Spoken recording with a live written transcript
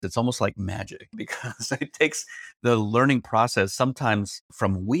It's almost like magic because it takes the learning process sometimes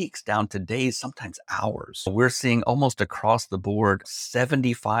from weeks down to days, sometimes hours. We're seeing almost across the board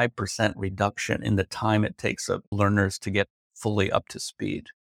 75% reduction in the time it takes of learners to get fully up to speed.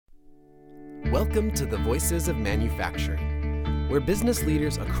 Welcome to the Voices of Manufacturing, where business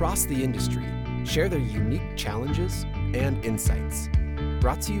leaders across the industry share their unique challenges and insights.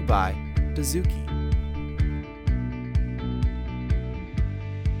 Brought to you by Dazuki.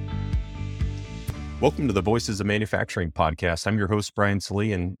 Welcome to the Voices of Manufacturing podcast. I'm your host, Brian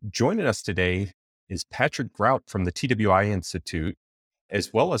Salee, and joining us today is Patrick Grout from the TWI Institute,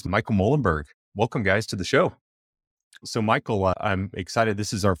 as well as Michael Molenberg. Welcome, guys, to the show. So, Michael, I'm excited.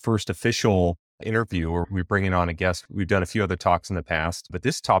 This is our first official interview where we're bringing on a guest. We've done a few other talks in the past, but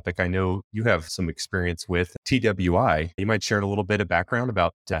this topic I know you have some experience with, TWI. You might share a little bit of background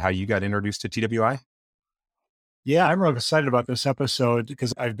about how you got introduced to TWI? Yeah, I'm really excited about this episode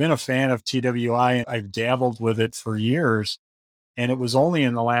because I've been a fan of TWI. I've dabbled with it for years. And it was only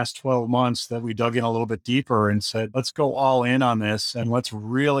in the last 12 months that we dug in a little bit deeper and said, let's go all in on this and let's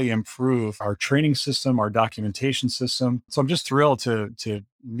really improve our training system, our documentation system. So I'm just thrilled to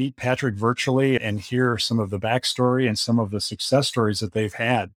meet Patrick virtually and hear some of the backstory and some of the success stories that they've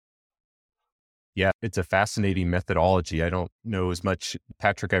had. Yeah, it's a fascinating methodology. I don't know as much.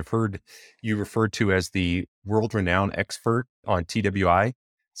 Patrick, I've heard you referred to as the world-renowned expert on TWI.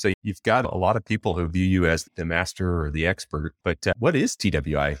 So you've got a lot of people who view you as the master or the expert. But what is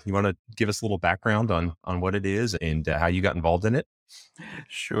TWI? You want to give us a little background on what it is and how you got involved in it?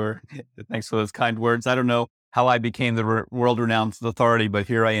 Sure. Thanks for those kind words. I don't know how I became the world-renowned authority, but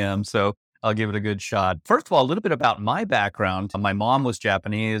here I am. So I'll give it a good shot. First of all, a little bit about my background. My mom was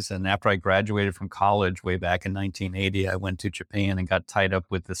Japanese, and after I graduated from college way back in 1980, I went to Japan and got tied up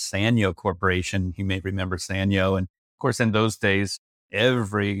with the Sanyo Corporation. You may remember Sanyo. And of course, in those days,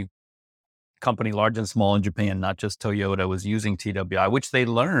 every company, large and small in Japan, not just Toyota, was using TWI, which they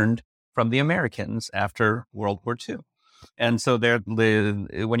learned from the Americans after World War II. And so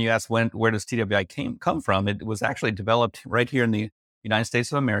when you ask where does TWI come from, it was actually developed right here in the United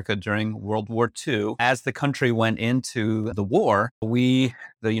States of America during World War II. As the country went into the war, the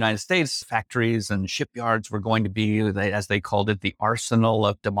United States factories and shipyards were going to be, as they called it, the arsenal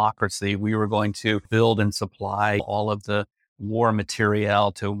of democracy. We were going to build and supply all of the war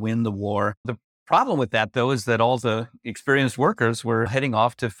material to win the war. The problem with that, though, is that all the experienced workers were heading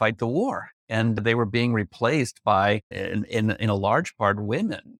off to fight the war. And they were being replaced by, in a large part,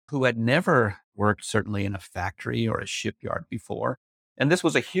 women who had never worked, certainly in a factory or a shipyard before. And this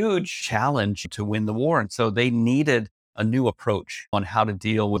was a huge challenge to win the war. And so they needed a new approach on how to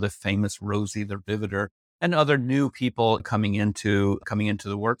deal with the famous Rosie the Riveter and other new people coming into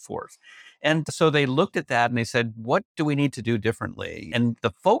the workforce. And so they looked at that and they said, what do we need to do differently? And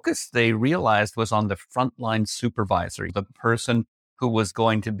the focus they realized was on the frontline supervisor, the person who was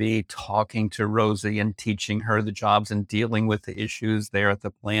going to be talking to Rosie and teaching her the jobs and dealing with the issues there at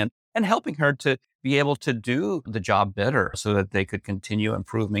the plant and helping her to be able to do the job better so that they could continue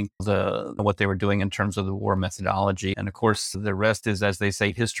improving what they were doing in terms of the war methodology. And of course, the rest is, as they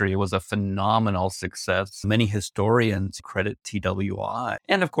say, history. It was a phenomenal success. Many historians credit TWI.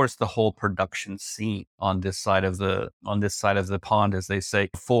 And of course, the whole production scene on this side of the pond, as they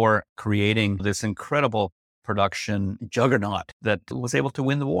say, for creating this incredible production juggernaut that was able to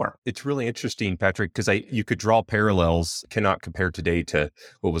win the war. It's really interesting, Patrick, because you could draw parallels, cannot compare today to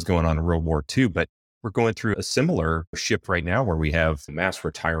what was going on in World War II, but we're going through a similar shift right now where we have mass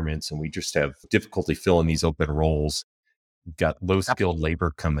retirements and we just have difficulty filling these open roles. We've got low skilled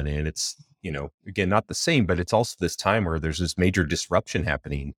labor coming in. It's, again, not the same, but it's also this time where there's this major disruption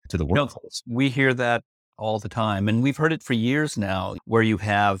happening to the workforce. We hear that all the time. And we've heard it for years now, where you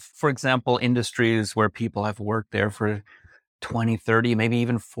have, for example, industries where people have worked there for 20, 30, maybe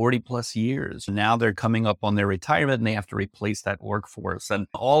even 40 plus years. Now they're coming up on their retirement and they have to replace that workforce. And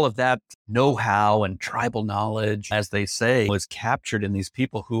all of that know-how and tribal knowledge, as they say, was captured in these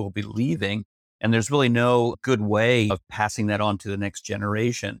people who will be leaving. And there's really no good way of passing that on to the next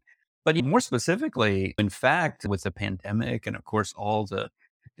generation. But more specifically, in fact, with the pandemic and of course, all the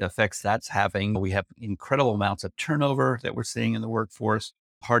effects that's having, we have incredible amounts of turnover that we're seeing in the workforce,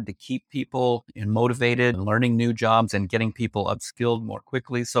 hard to keep people motivated and learning new jobs and getting people upskilled more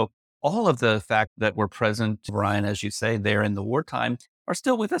quickly. So all of the fact that we're present, Brian, as you say, there in the wartime are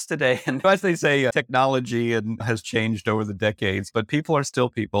still with us today. And as they say, technology has changed over the decades, but people are still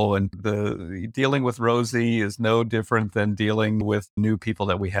people. And dealing with Rosie is no different than dealing with new people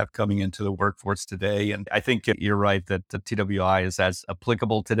that we have coming into the workforce today. And I think you're right that the TWI is as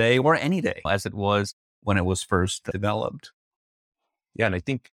applicable today or any day as it was when it was first developed. Yeah. And I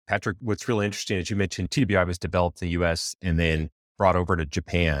think, Patrick, what's really interesting is you mentioned TWI was developed in the US and then brought over to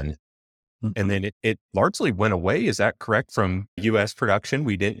Japan. And Mhm. then it largely went away. Is that correct? From US production,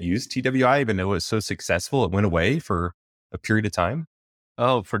 we didn't use TWI, even though it was so successful. It went away for a period of time.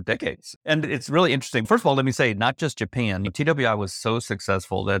 Oh, for decades. And it's really interesting. First of all, let me say, not just Japan. TWI was so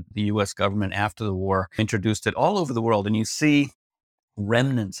successful that the US government after the war introduced it all over the world. And you see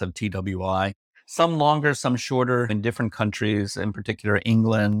remnants of TWI, some longer, some shorter in different countries, in particular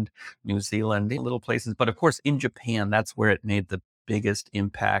England, New Zealand, little places. But of course, in Japan, that's where it made the biggest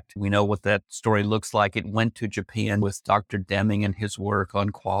impact. We know what that story looks like. It went to Japan with Dr. Deming and his work on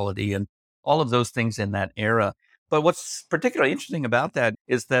quality and all of those things in that era. But what's particularly interesting about that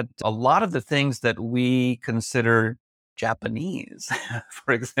is that a lot of the things that we consider Japanese,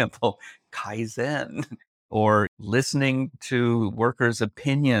 for example, Kaizen, or listening to workers'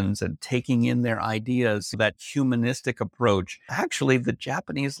 opinions and taking in their ideas, that humanistic approach. Actually, the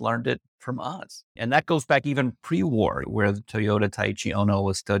Japanese learned it from us. And that goes back even pre-war, where the Toyota Taiichi Ono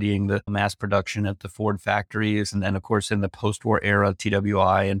was studying the mass production at the Ford factories. And then, of course, in the post-war era,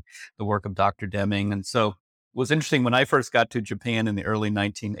 TWI and the work of Dr. Deming. And so it was interesting when I first got to Japan in the early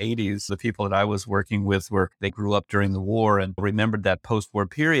 1980s. The people that I was working with they grew up during the war and remembered that post-war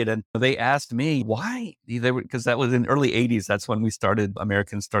period. And they asked me why because that was in the early 80s. That's when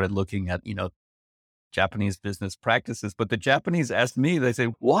Americans started looking at, Japanese business practices. But the Japanese asked me, they say,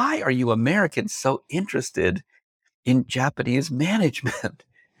 why are you Americans so interested in Japanese management?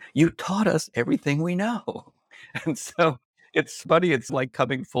 You taught us everything we know. And so it's funny. It's like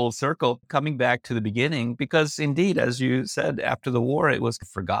coming full circle, coming back to the beginning, because indeed, as you said, after the war, it was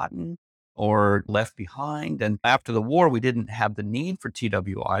forgotten or left behind. And after the war, we didn't have the need for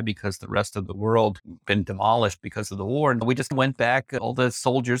TWI because the rest of the world had been demolished because of the war. And we just went back. All the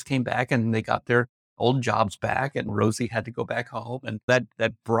soldiers came back and they got their old jobs back. And Rosie had to go back home. And that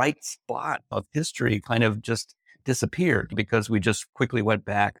bright spot of history kind of just disappeared because we just quickly went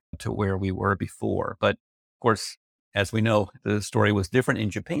back to where we were before. But of course, as we know, the story was different in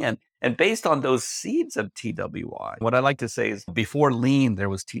Japan. And based on those seeds of TWI, what I like to say is before Lean, there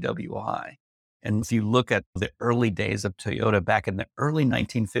was TWI. And if you look at the early days of Toyota back in the early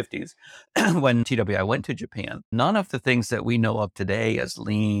 1950s, when TWI went to Japan, none of the things that we know of today as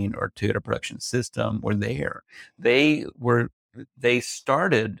Lean or Toyota Production System were there. They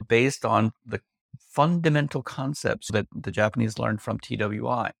started based on the fundamental concepts that the Japanese learned from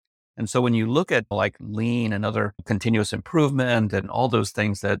TWI. And so when you look at like Lean and other continuous improvement and all those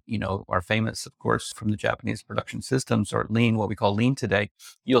things that, are famous, of course, from the Japanese production systems or Lean, what we call Lean today,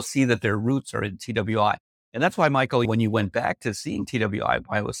 you'll see that their roots are in TWI. And that's why, Michael, when you went back to seeing TWI,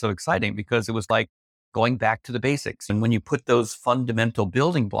 why it was so exciting, because it was like going back to the basics. And when you put those fundamental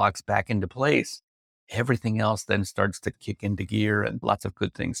building blocks back into place, everything else then starts to kick into gear and lots of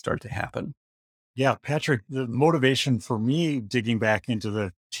good things start to happen. Yeah, Patrick, the motivation for me digging back into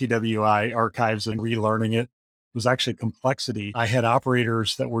the TWI archives and relearning it was actually complexity. I had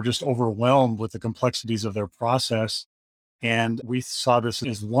operators that were just overwhelmed with the complexities of their process. And we saw this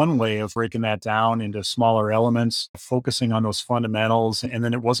as one way of breaking that down into smaller elements, focusing on those fundamentals. And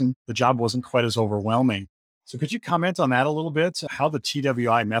then the job wasn't quite as overwhelming. So could you comment on that a little bit? How the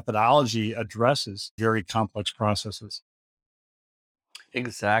TWI methodology addresses very complex processes?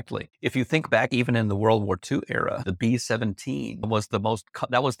 Exactly. If you think back, even in the World War II era, the B-17 was that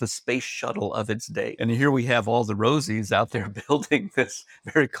was the space shuttle of its day. And here we have all the Rosies out there building this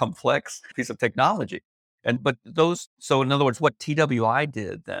very complex piece of technology. So in other words, what TWI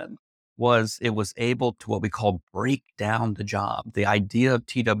did then was it was able to what we call break down the job. The idea of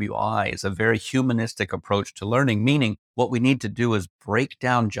TWI is a very humanistic approach to learning, meaning what we need to do is break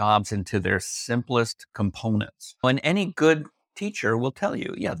down jobs into their simplest components. And any good teacher will tell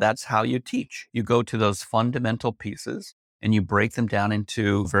you, yeah, that's how you teach. You go to those fundamental pieces and you break them down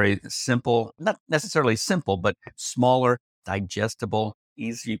into very simple, not necessarily simple, but smaller, digestible,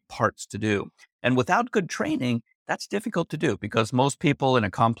 easy parts to do. And without good training, that's difficult to do because most people in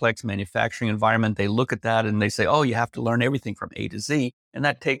a complex manufacturing environment, they look at that and they say, oh, you have to learn everything from A to Z. And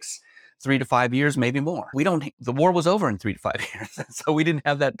that takes 3 to 5 years, maybe more. The war was over in 3 to 5 years. So we didn't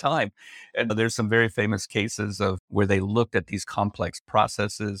have that time. And there's some very famous cases of where they looked at these complex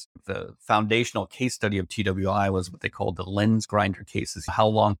processes. The foundational case study of TWI was what they called the lens grinder cases. How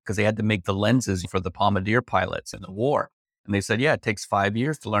long? Because they had to make the lenses for the bombardier pilots in the war. And they said, yeah, it takes 5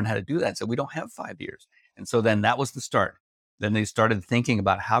 years to learn how to do that. So we don't have 5 years. And so then that was the start. Then they started thinking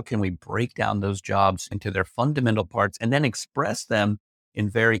about how can we break down those jobs into their fundamental parts and then express them in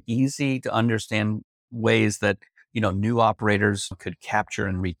very easy to understand ways that, new operators could capture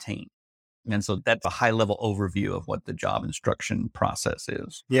and retain. And so that's a high level overview of what the job instruction process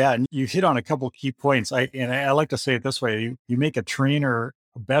is. Yeah, and you hit on a couple key points. I like to say it this way: you make a trainer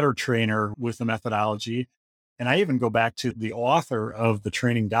a better trainer with the methodology. And I even go back to the author of the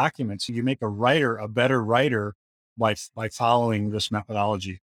training documents. You make a writer a better writer by following this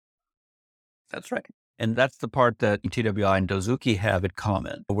methodology. That's right. And that's the part that TWI and Dozuki have in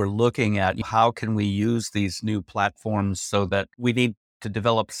common. We're looking at how can we use these new platforms so that we need to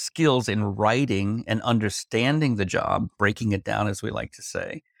develop skills in writing and understanding the job, breaking it down, as we like to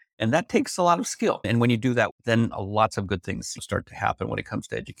say. And that takes a lot of skill. And when you do that, then lots of good things start to happen when it comes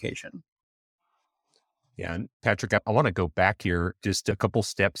to education. Yeah. And Patrick, I want to go back here just a couple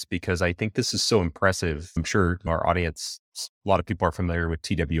steps because I think this is so impressive. I'm sure our audience, a lot of people are familiar with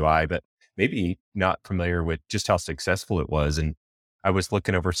TWI, but maybe not familiar with just how successful it was. And I was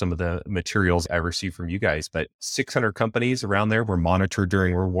looking over some of the materials I received from you guys, but 600 companies around there were monitored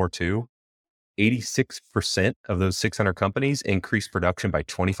during World War II. 86% of those 600 companies increased production by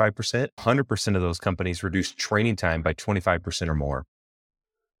 25%. 100% of those companies reduced training time by 25% or more.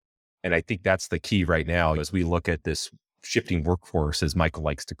 And I think that's the key right now as we look at this shifting workforce, as Michael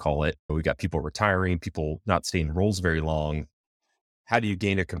likes to call it. We got people retiring, people not staying in roles very long. How do you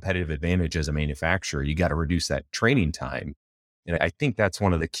gain a competitive advantage as a manufacturer? You got to reduce that training time. And I think that's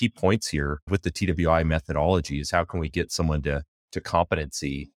one of the key points here with the TWI methodology is how can we get someone to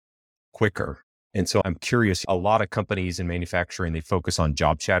competency quicker? And so I'm curious, a lot of companies in manufacturing, they focus on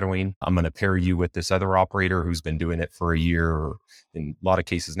job shadowing. I'm going to pair you with this other operator who's been doing it for a year. Or in a lot of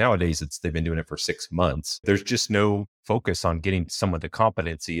cases nowadays, they've been doing it for 6 months. There's just no focus on getting someone to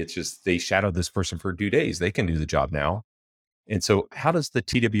competency. It's just they shadowed this person for 2 days. They can do the job now. And so how does the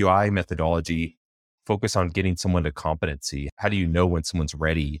TWI methodology focus on getting someone to competency? How do you know when someone's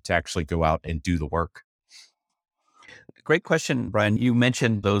ready to actually go out and do the work? Great question, Brian. You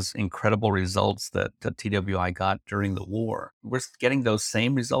mentioned those incredible results that TWI got during the war. We're getting those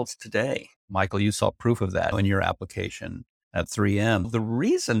same results today. Michael, you saw proof of that in your application at 3M. The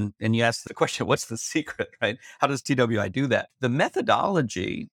reason, and you asked the question, what's the secret, right? How does TWI do that? The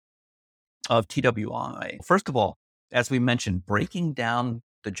methodology of TWI, first of all, as we mentioned, breaking down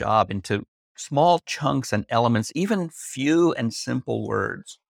the job into small chunks and elements, even few and simple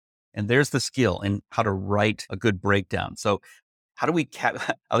words. And there's the skill in how to write a good breakdown. So how do we,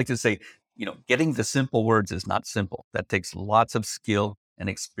 I like to say, getting the simple words is not simple. That takes lots of skill and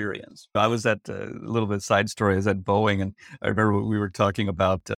experience. I was at a little bit side story. I was at Boeing and I remember we were talking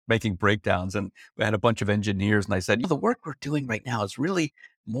about making breakdowns and we had a bunch of engineers and I said, the work we're doing right now is really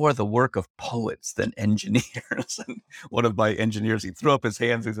more the work of poets than engineers. And one of my engineers, he threw up his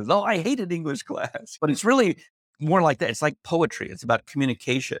hands. He says, oh, I hated English class. But it's really more like that. It's like poetry. It's about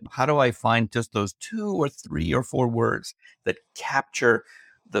communication. How do I find just those 2 or 3 or 4 words that capture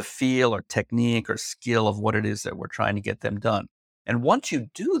the feel or technique or skill of what it is that we're trying to get them done? And once you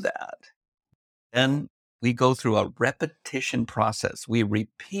do that, then we go through a repetition process. We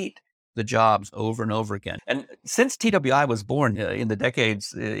repeat the jobs over and over again. And since TWI was born in the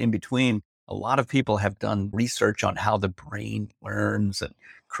decades in between, a lot of people have done research on how the brain learns and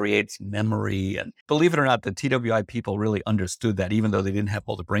creates memory. And believe it or not, the TWI people really understood that, even though they didn't have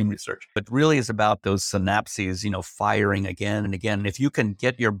all the brain research. But really is about those synapses, firing again and again. And if you can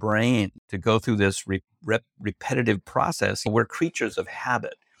get your brain to go through this repetitive process, we're creatures of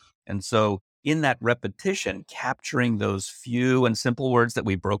habit. And so in that repetition, capturing those few and simple words that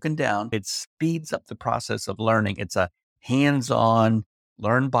we've broken down, it speeds up the process of learning. It's a hands-on,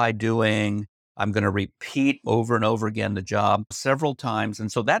 learn by doing. I'm going to repeat over and over again the job several times.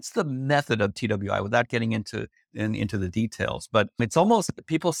 And so that's the method of TWI without getting into the details. But it's almost,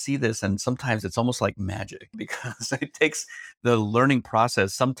 people see this and sometimes it's almost like magic because it takes the learning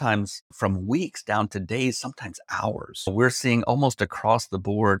process sometimes from weeks down to days, sometimes hours. We're seeing almost across the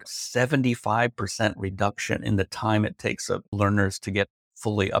board 75% reduction in the time it takes of learners to get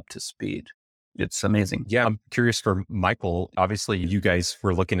fully up to speed. It's amazing. Yeah, I'm curious for Michael. Obviously, you guys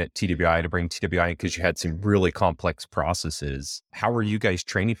were looking at TWI to bring TWI in because you had some really complex processes. How were you guys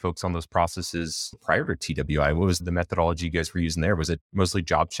training folks on those processes prior to TWI? What was the methodology you guys were using there? Was it mostly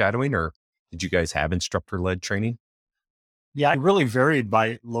job shadowing or did you guys have instructor-led training? Yeah, it really varied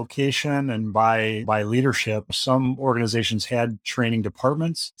by location and by leadership. Some organizations had training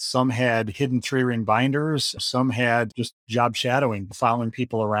departments. Some had hidden 3-ring binders. Some had just job shadowing, following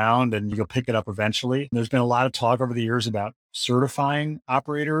people around, and you'll pick it up eventually. There's been a lot of talk over the years about certifying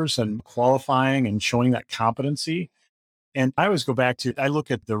operators and qualifying and showing that competency. And I always go back to, I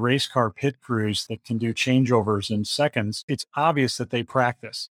look at the race car pit crews that can do changeovers in seconds. It's obvious that they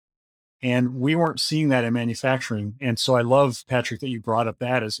practice. And we weren't seeing that in manufacturing. And so I love, Patrick, that you brought up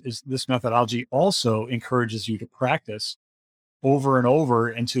that is this methodology also encourages you to practice over and over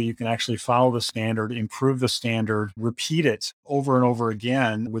until you can actually follow the standard, improve the standard, repeat it over and over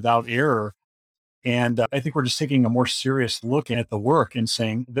again without error. And I think we're just taking a more serious look at the work and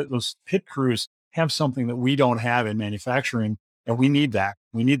saying that those pit crews have something that we don't have in manufacturing. And we need that.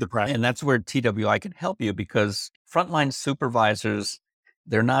 We need the practice. And that's where TWI can help you, because frontline supervisors,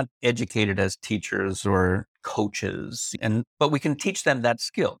 they're not educated as teachers or coaches, but we can teach them that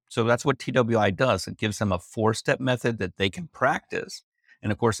skill. So that's what TWI does. It gives them a 4-step method that they can practice.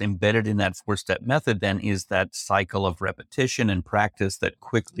 And of course, embedded in that 4-step method then is that cycle of repetition and practice that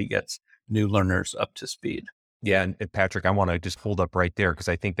quickly gets new learners up to speed. Yeah. And Patrick, I want to just hold up right there, because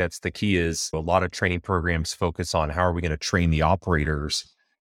I think that's the key. Is a lot of training programs focus on how are we going to train the operators.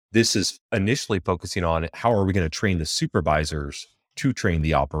 This is initially focusing on how are we going to train the supervisors to train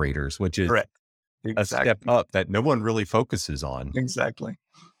the operators, which is Correct. a step up that no one really focuses on. Exactly.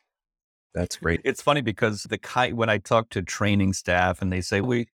 That's great. It's funny because when I talk to training staff and they say,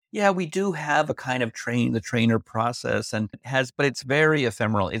 we do have a kind of the trainer process, but it's very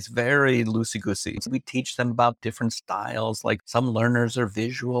ephemeral. It's very loosey-goosey. We teach them about different styles. Like some learners are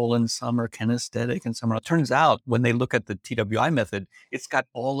visual and some are kinesthetic and some are. It turns out when they look at the TWI method, it's got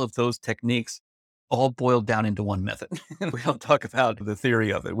all of those techniques all boiled down into one method. We don't talk about the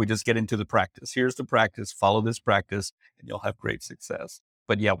theory of it. We just get into the practice. Here's the practice. Follow this practice and you'll have great success.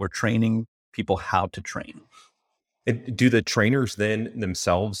 But yeah, we're training people how to train. And do the trainers then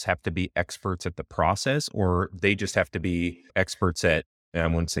themselves have to be experts at the process, or they just have to be experts at, and I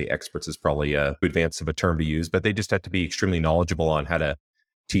wouldn't say experts is probably too advanced of a term to use, but they just have to be extremely knowledgeable on how to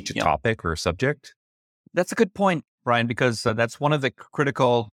teach a topic or a subject? That's a good point, Brian, because that's one of the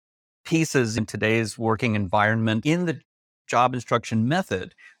critical pieces in today's working environment. In the job instruction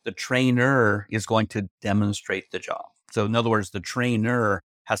method, the trainer is going to demonstrate the job. So in other words, the trainer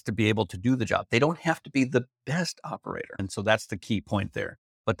has to be able to do the job. They don't have to be the best operator. And so that's the key point there.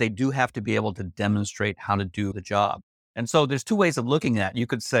 But they do have to be able to demonstrate how to do the job. And so there's 2 ways of looking at it. You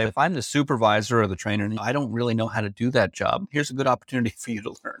could say, if I'm the supervisor or the trainer, and I don't really know how to do that job, here's a good opportunity for you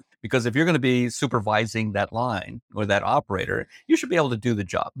to learn. Because if you're going to be supervising that line or that operator, you should be able to do the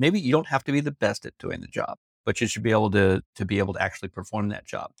job. Maybe you don't have to be the best at doing the job, but you should be able to actually perform that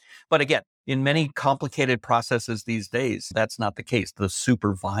job. But again, in many complicated processes these days, that's not the case. The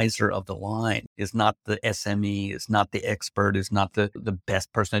supervisor of the line is not the SME, is not the expert, is not the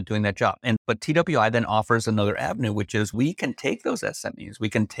best person at doing that job. But TWI then offers another avenue, which is we can take those SMEs,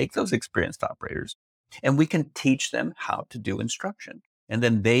 we can take those experienced operators, and we can teach them how to do instruction. And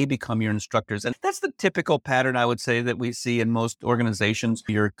then they become your instructors. And that's the typical pattern, I would say, that we see in most organizations.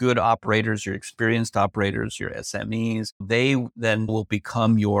 Your good operators, your experienced operators, your SMEs, they then will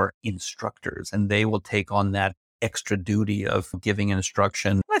become your instructors, and they will take on that extra duty of giving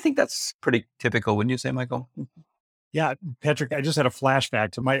instruction. I think that's pretty typical, wouldn't you say, Michael? Yeah, Patrick, I just had a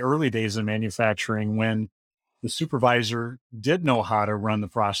flashback to my early days in manufacturing when the supervisor did know how to run the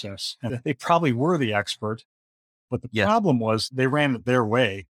process. And they probably were the expert. But the problem was they ran it their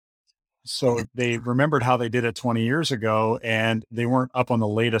way. So they remembered how they did it 20 years ago, and they weren't up on the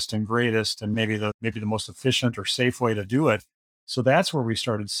latest and greatest and maybe the most efficient or safe way to do it. So that's where we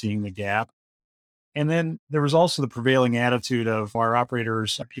started seeing the gap. And then there was also the prevailing attitude of our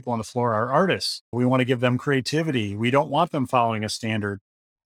operators, people on the floor, are artists. We want to give them creativity. We don't want them following a standard.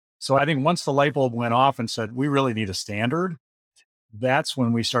 So I think once the light bulb went off and said, we really need a standard, that's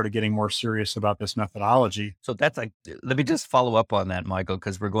when we started getting more serious about this methodology. So let me just follow up on that, Michael,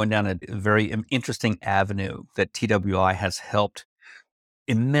 because we're going down a very interesting avenue that TWI has helped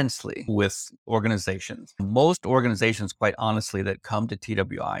immensely with organizations. Most organizations, quite honestly, that come to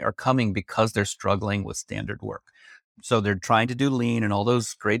TWI are coming because they're struggling with standard work. So they're trying to do lean and all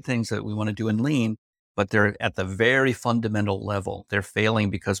those great things that we want to do in lean, but they're at the very fundamental level. They're failing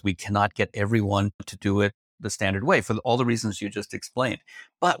because we cannot get everyone to do it the standard way for all the reasons you just explained.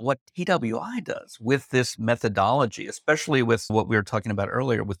 But what TWI does with this methodology, especially with what we were talking about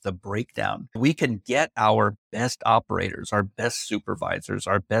earlier with the breakdown, we can get our best operators, our best supervisors,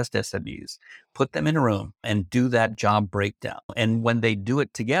 our best SMEs, put them in a room and do that job breakdown. And when they do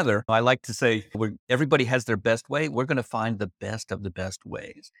it together, I like to say everybody has their best way. We're going to find the best of the best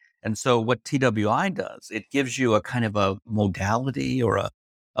ways. And so what TWI does, it gives you a kind of a modality or a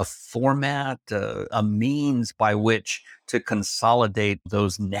format, a means by which to consolidate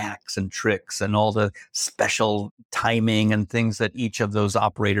those knacks and tricks and all the special timing and things that each of those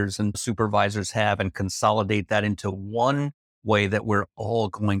operators and supervisors have, and consolidate that into one way that we're all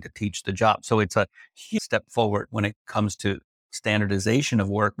going to teach the job. So it's a huge step forward when it comes to standardization of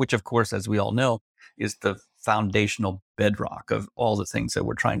work, which of course, as we all know, is the foundational bedrock of all the things that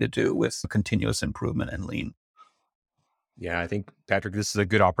we're trying to do with continuous improvement and lean. Yeah, I think, Patrick, this is a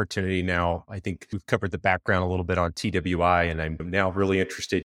good opportunity now. I think we've covered the background a little bit on TWI, and I'm now really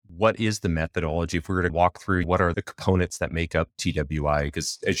interested. What is the methodology? If we were to walk through, what are the components that make up TWI?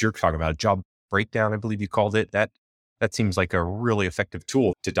 Because as you're talking about job breakdown, I believe you called it, that seems like a really effective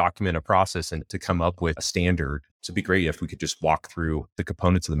tool to document a process and to come up with a standard. So it'd be great if we could just walk through the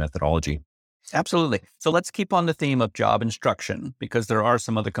components of the methodology. Absolutely. So let's keep on the theme of job instruction, because there are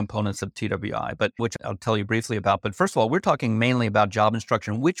some other components of TWI, but which I'll tell you briefly about. But first of all, we're talking mainly about job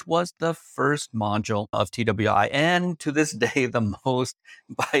instruction, which was the first module of TWI, and to this day, the most,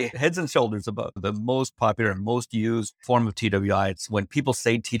 by heads and shoulders above, the most popular and most used form of TWI. It's when people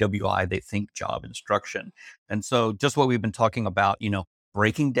say TWI, they think job instruction. And so just what we've been talking about,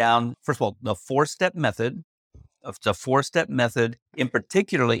 breaking down, first of all, the four-step method, in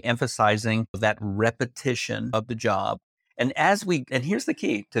particularly emphasizing that repetition of the job. And here's the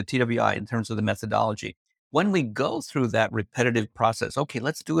key to TWI in terms of the methodology. When we go through that repetitive process, okay,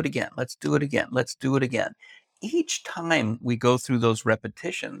 let's do it again. Let's do it again. Let's do it again. Each time we go through those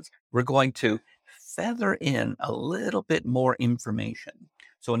repetitions, we're going to feather in a little bit more information.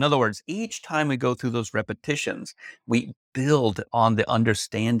 So in other words, each time we go through those repetitions, we build on the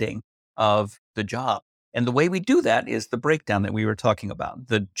understanding of the job. And the way we do that is the breakdown that we were talking about.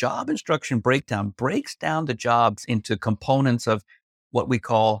 The job instruction breakdown breaks down the jobs into components of what we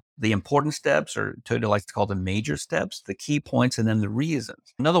call the important steps, or Toyota likes to call the major steps, the key points, and then the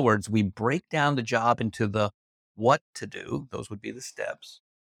reasons. In other words, we break down the job into the what to do. Those would be the steps.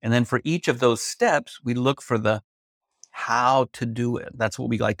 And then for each of those steps, we look for the how to do it. That's what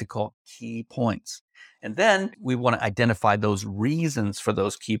we like to call key points. And then we want to identify those reasons for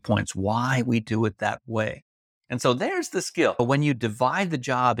those key points, why we do it that way. And so there's the skill. When you divide the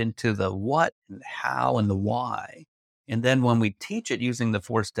job into the what and how and the why, and then when we teach it using the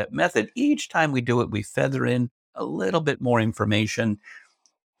four-step method, each time we do it, we feather in a little bit more information.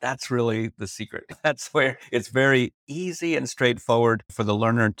 That's really the secret. That's where it's very easy and straightforward for the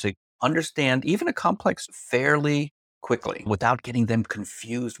learner to understand even a complex fairly quickly without getting them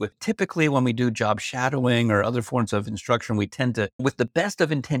confused with. Typically, when we do job shadowing or other forms of instruction, we tend to, with the best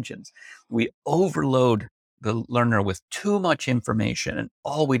of intentions, we overload the learner with too much information, and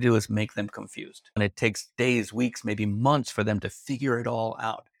all we do is make them confused. And it takes days, weeks, maybe months for them to figure it all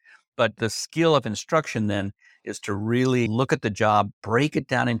out. But the skill of instruction then is to really look at the job, break it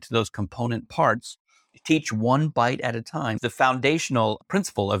down into those component parts, teach one bite at a time. The foundational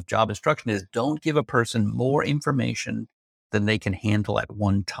principle of job instruction is don't give a person more information than they can handle at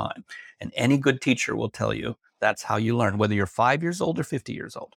one time. And any good teacher will tell you that's how you learn, whether you're 5 years old or 50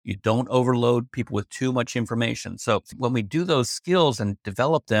 years old. You don't overload people with too much information. So when we do those skills and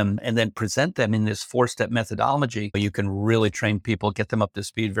develop them and then present them in this four-step methodology, you can really train people, get them up to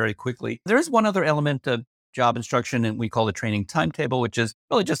speed very quickly. There is one other element of job instruction, and we call the training timetable, which is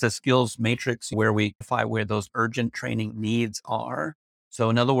really just a skills matrix where we define where those urgent training needs are. So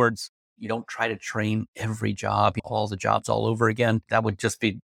in other words, you don't try to train every job, all the jobs all over again. That would just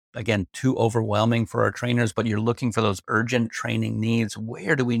be, again, too overwhelming for our trainers, but you're looking for those urgent training needs.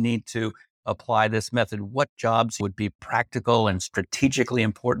 Where do we need to apply this method? What jobs would be practical and strategically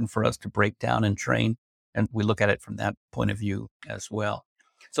important for us to break down and train? And we look at it from that point of view as well.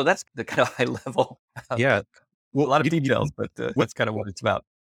 So that's the kind of high level. Yeah. Well, a lot of details, but that's kind of what it's about.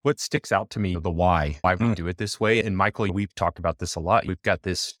 What sticks out to me, the why we do it this way. And Michael, we've talked about this a lot. We've got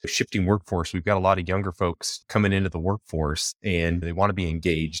this shifting workforce. We've got a lot of younger folks coming into the workforce and they want to be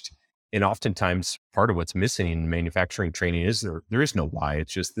engaged. And oftentimes part of what's missing in manufacturing training is there is no why.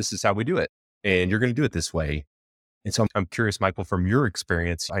 It's just, this is how we do it. And you're going to do it this way. And so I'm curious, Michael, from your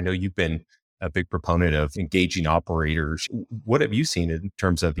experience, I know you've been a big proponent of engaging operators. What have you seen in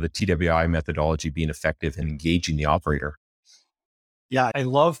terms of the TWI methodology being effective in engaging the operator? Yeah, I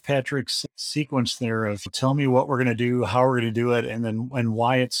love Patrick's sequence there of tell me what we're going to do, how we're going to do it, and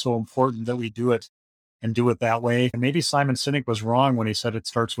why it's so important that we do it and do it that way. And maybe Simon Sinek was wrong when he said it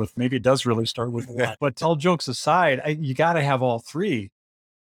starts with, maybe it does really start with what. But all jokes aside, you got to have all three.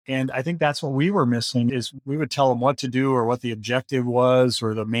 And I think that's what we were missing is we would tell them what to do or what the objective was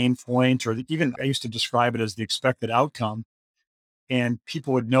or the main point, or even I used to describe it as the expected outcome. And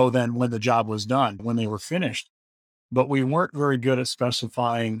people would know then when the job was done, when they were finished. But we weren't very good at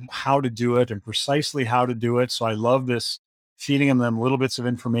specifying how to do it and precisely how to do it. So I love this feeding them little bits of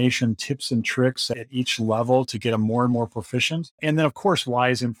information, tips and tricks at each level to get them more and more proficient. And then, of course, why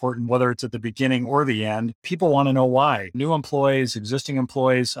is important, whether it's at the beginning or the end. People want to know why. New employees, existing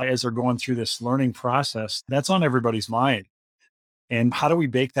employees, as they're going through this learning process, that's on everybody's mind. And how do we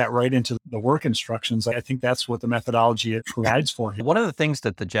bake that right into the work instructions? I think that's what the methodology it provides for you. One of the things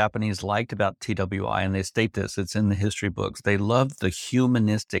that the Japanese liked about TWI, and they state this, it's in the history books, they loved the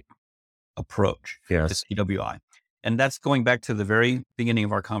humanistic approach to TWI. And that's going back to the very beginning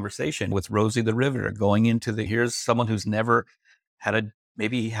of our conversation with Rosie the Riveter, going into here's someone who's never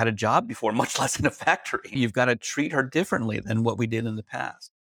maybe had a job before, much less in a factory. You've got to treat her differently than what we did in the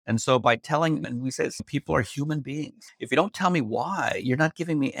past. And so and we say people are human beings. If you don't tell me why, you're not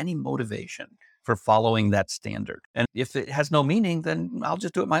giving me any motivation for following that standard. And if it has no meaning, then I'll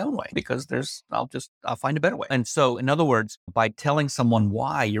just do it my own way because I'll find a better way. And so in other words, by telling someone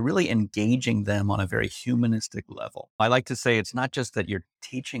why, you're really engaging them on a very humanistic level. I like to say it's not just that you're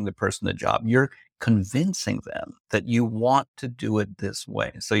teaching the person the job, you're convincing them that you want to do it this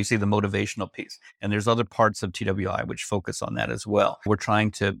way. So you see the motivational piece. And there's other parts of TWI which focus on that as well. We're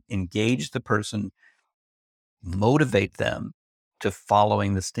trying to engage the person, motivate them to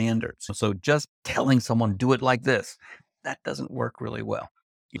following the standards. So just telling someone, do it like this, that doesn't work really well.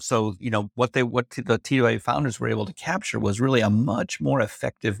 So, what the TWI founders were able to capture was really a much more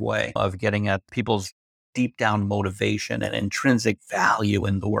effective way of getting at people's deep down motivation and intrinsic value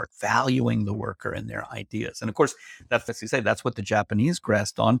in the work, valuing the worker and their ideas. And of course, that's what the Japanese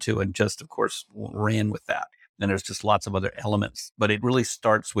grasped onto and just, of course, ran with that. And there's just lots of other elements, but it really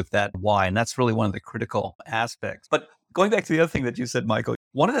starts with that why. And that's really one of the critical aspects. But going back to the other thing that you said, Michael,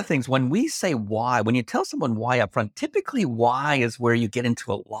 one of the things when we say why, when you tell someone why up front, typically why is where you get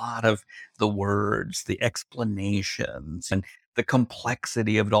into a lot of the words, the explanations, and the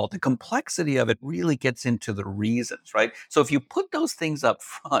complexity of it all. The complexity of it really gets into the reasons, right? So if you put those things up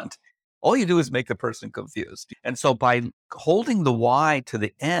front, all you do is make the person confused. And so by holding the why to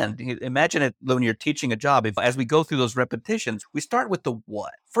the end, imagine it when you're teaching a job. As we go through those repetitions, we start with the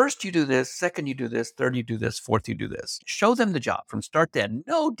what. First, you do this. Second, you do this. Third, you do this. Fourth, you do this. Show them the job from start to end,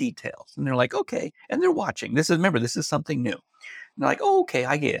 no details. And they're like, okay. And they're watching. This is something new. And they're like, oh, okay,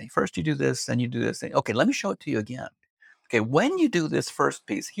 I get it. First, you do this, then you do this. Okay, let me show it to you again. Okay, when you do this first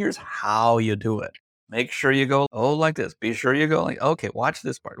piece, here's how you do it. Make sure you go, like this. Be sure you go, okay, watch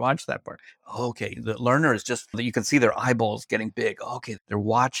this part, watch that part. Okay, the learner is you can see their eyeballs getting big. Okay, they're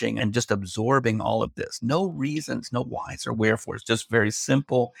watching and just absorbing all of this. No reasons, no whys or wherefores, just very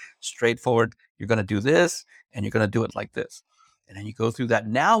simple, straightforward. You're going to do this and you're going to do it like this. And then you go through that.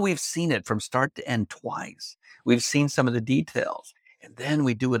 Now we've seen it from start to end twice. We've seen some of the details. And then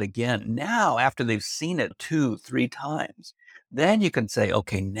we do it again. Now, after they've seen it 2-3 times, then you can say,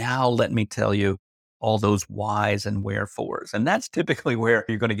 okay, now let me tell you all those whys and wherefores. And that's typically where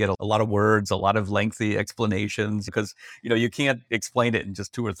you're going to get a lot of words, a lot of lengthy explanations, because, you can't explain it in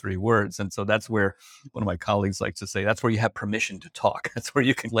just 2 or 3 words. And so that's where one of my colleagues likes to say, that's where you have permission to talk. That's where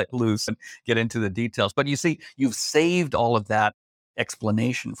you can let loose and get into the details. But you see, you've saved all of that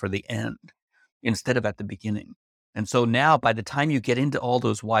explanation for the end instead of at the beginning. And so now by the time you get into all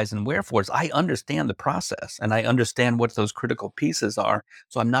those whys and wherefores, I understand the process and I understand what those critical pieces are.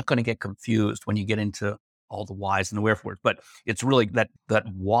 So I'm not going to get confused when you get into all the whys and the wherefores. But it's really that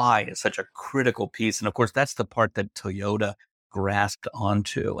why is such a critical piece. And of course, that's the part that Toyota grasped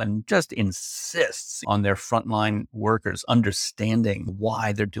onto and just insists on their frontline workers understanding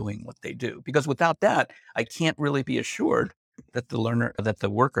why they're doing what they do. Because without that, I can't really be assured that the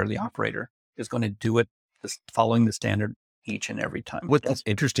worker, the operator is going to do it following the standard each and every time. What's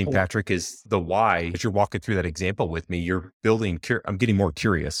interesting, Patrick, is the why. As you're walking through that example with me, you're building, I'm getting more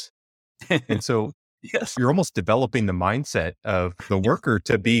curious. And so yes, you're almost developing the mindset of the worker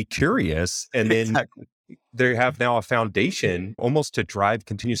to be curious. And then exactly. They have now a foundation almost to drive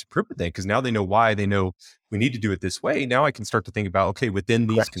continuous improvement then, because now they know why, they know we need to do it this way. Now I can start to think about, okay, within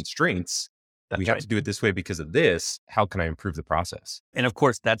these constraints, we have to do it this way because of this. How can I improve the process? And of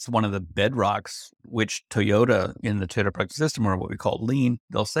course, that's one of the bedrocks, which Toyota in the Toyota Product System, or what we call lean,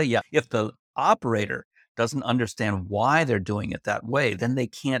 they'll say, yeah, if the operator doesn't understand why they're doing it that way, then they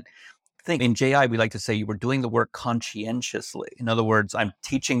can't think. In JI, we like to say you were doing the work conscientiously. In other words, I'm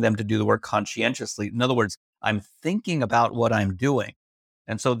teaching them to do the work conscientiously. In other words, I'm thinking about what I'm doing.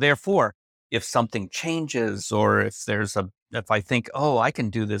 And so therefore, if something changes or if I think, I can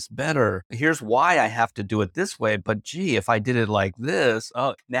do this better, here's why I have to do it this way. But gee, if I did it like this,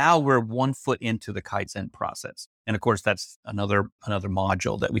 now we're 1 foot into the Kaizen process. And of course, that's another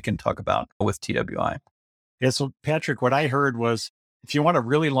module that we can talk about with TWI. Yeah. So Patrick, what I heard was If you want a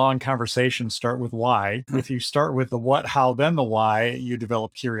really long conversation, start with why. If you start with the what, how, then the why, you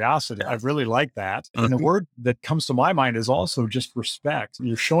develop curiosity. I really like that. And the word that comes to my mind is also just respect.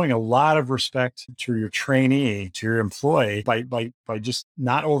 You're showing a lot of respect to your trainee, to your employee by just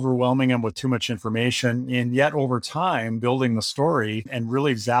not overwhelming them with too much information, and yet over time building the story and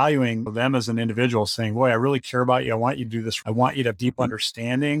really valuing them as an individual, saying, boy, I really care about you. I want you to do this. I want you to have deep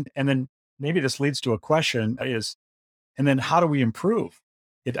understanding. And then maybe this leads to a question is, and then how do we improve?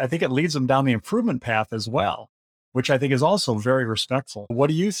 I think it leads them down the improvement path as well, which I think is also very respectful. What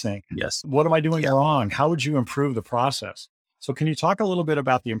do you think? Yes. What am I doing wrong? How would you improve the process? So can you talk a little bit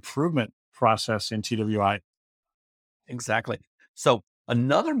about the improvement process in TWI? Exactly. So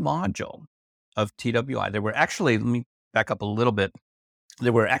another module of TWI, there were actually, let me back up a little bit.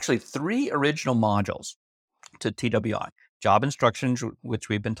 There were actually 3 original modules to TWI: job instructions, which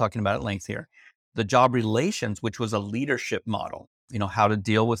we've been talking about at length here; the job relations, which was a leadership model, how to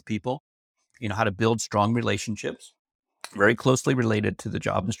deal with people, how to build strong relationships, very closely related to the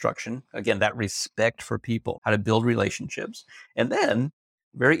job instruction. Again, that respect for people, how to build relationships. And then,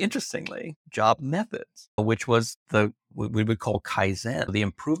 very interestingly, job methods, which was what we would call Kaizen, the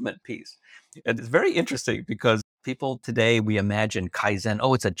improvement piece. And it's very interesting because people today, we imagine Kaizen,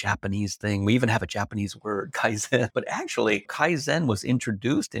 oh, it's a Japanese thing. We even have a Japanese word, Kaizen. But actually, Kaizen was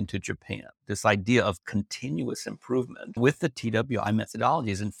introduced into Japan, this idea of continuous improvement with the TWI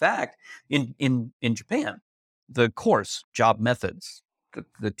methodologies. In fact, in Japan, the course, Job Methods,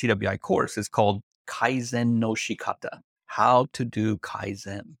 the TWI course, is called Kaizen no Shikata, how to do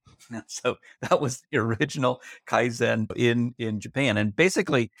Kaizen. So that was the original Kaizen in Japan. And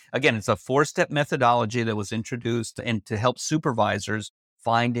basically, again, it's a 4-step methodology that was introduced and to help supervisors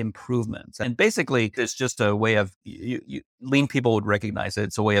find improvements. And basically, it's just a way of, lean people would recognize it.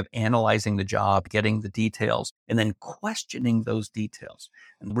 It's a way of analyzing the job, getting the details, and then questioning those details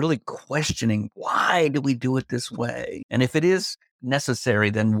and really questioning, why do we do it this way? And if it is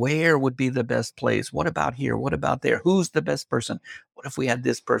necessary, then where would be the best place? What about here? What about there? Who's the best person? What if we had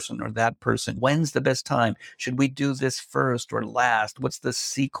this person or that person? When's the best time? Should we do this first or last? What's the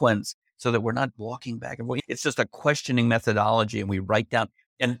sequence? So that we're not walking back and forth. It's just a questioning methodology, and we write down.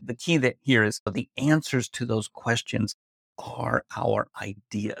 And the key that here is the answers to those questions are our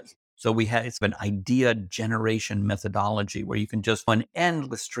ideas. So it's an idea generation methodology where you can just an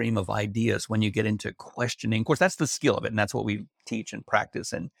endless stream of ideas when you get into questioning. Of course, that's the skill of it. And that's what we teach and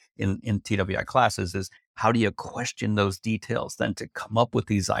practice in TWI classes is how do you question those details then to come up with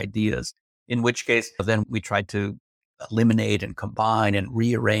these ideas, in which case then we try to eliminate and combine and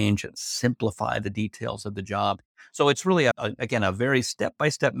rearrange and simplify the details of the job. So it's really, again, a very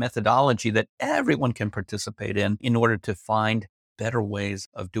step-by-step methodology that everyone can participate in order to find better ways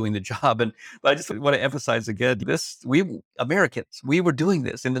of doing the job. And I just want to emphasize again, we Americans, we were doing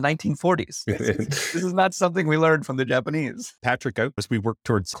this in the 1940s. This is not something we learned from the Japanese. Patrick, as we work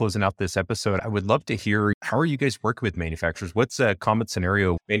towards closing out this episode, I would love to hear, how are you guys working with manufacturers? What's a common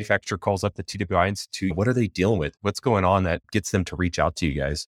scenario? Manufacturer calls up the TWI Institute. What are they dealing with? What's going on that gets them to reach out to you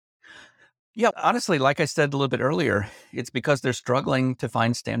guys? Yeah, honestly, like I said a little bit earlier, it's because they're struggling to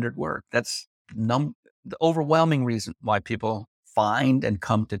find standard work. That's the overwhelming reason why people find and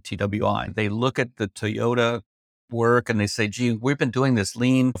come to TWI. They look at the Toyota work and they say, gee, we've been doing this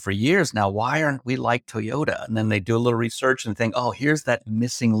lean for years now. Why aren't we like Toyota? And then they do a little research and think, oh, here's that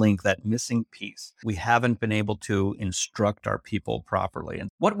missing link, that missing piece. We haven't been able to instruct our people properly. And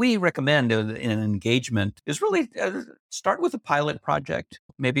what we recommend in an engagement is really start with a pilot project,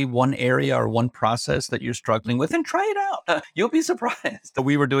 maybe one area or one process that you're struggling with, and try it out. You'll be surprised.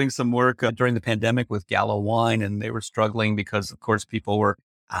 We were doing some work during the pandemic with Gallo Wine, and they were struggling because, of course, people were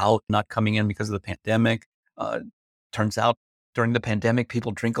out, not coming in because of the pandemic. Turns out during the pandemic,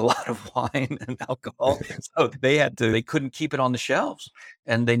 people drink a lot of wine and alcohol. So they couldn't keep it on the shelves,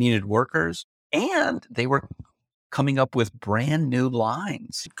 and they needed workers, and they were coming up with brand new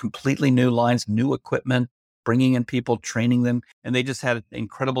lines, completely new lines, new equipment, bringing in people, training them, and they just had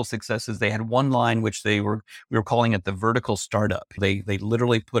incredible successes. They had one line which we were calling it the vertical startup. They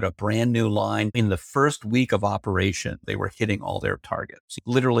literally put a brand new line in the first week of operation. They were hitting all their targets.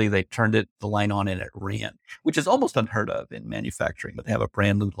 Literally, they turned the line on and it ran, which is almost unheard of in manufacturing. But they have a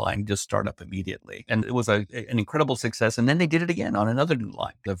brand new line just start up immediately, and it was an incredible success. And then they did it again on another new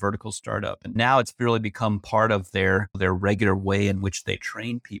line, the vertical startup, and now it's really become part of their regular way in which they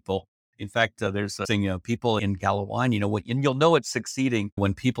train people. In fact, there's a thing, people in Gallo Wine, and you'll know it's succeeding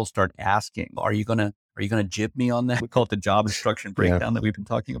when people start asking, are you going to jib me on that? We call it the job instruction breakdown that we've been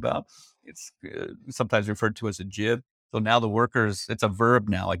talking about. It's sometimes referred to as a jib. So now the workers, it's a verb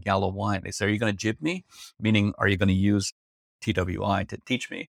now at Gallo Wine. They say, are you going to jib me? Meaning, are you going to use TWI to teach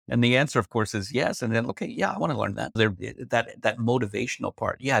me? And the answer, of course, is yes. And then, okay, yeah, I want to learn that. That motivational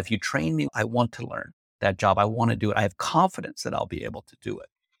part. Yeah, if you train me, I want to learn that job. I want to do it. I have confidence that I'll be able to do it.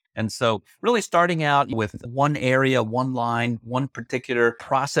 And so really starting out with one area, one line, one particular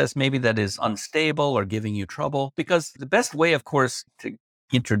process maybe that is unstable or giving you trouble. Because the best way, of course, to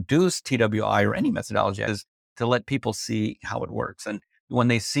introduce TWI or any methodology is to let people see how it works. And when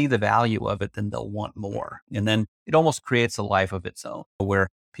they see the value of it, then they'll want more. And then it almost creates a life of its own where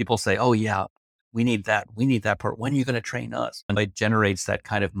people say, oh yeah, we need that. We need that part. When are you going to train us? And it generates that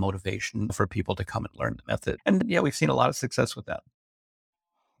kind of motivation for people to come and learn the method. And yeah, we've seen a lot of success with that.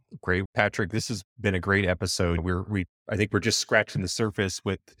 Great, Patrick. This has been a great episode. I think we're just scratching the surface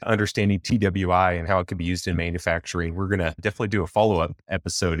with understanding TWI and how it can be used in manufacturing. We're going to definitely do a follow-up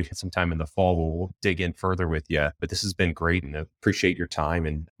episode sometime in the fall where we'll dig in further with you. But this has been great and I appreciate your time.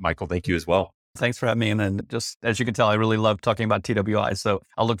 And Michael, thank you as well. Thanks for having me. And just as you can tell, I really love talking about TWI. So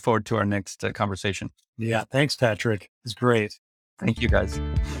I'll look forward to our next conversation. Yeah. Thanks, Patrick. It's great. Thank you, guys.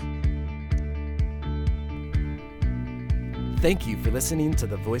 Thank you for listening to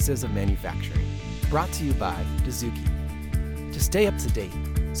the Voices of Manufacturing, brought to you by Dozuki. To stay up to date,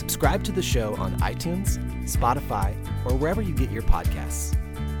 subscribe to the show on iTunes, Spotify, or wherever you get your podcasts.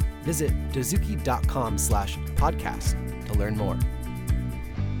 Visit dozuki.com/podcast to learn more.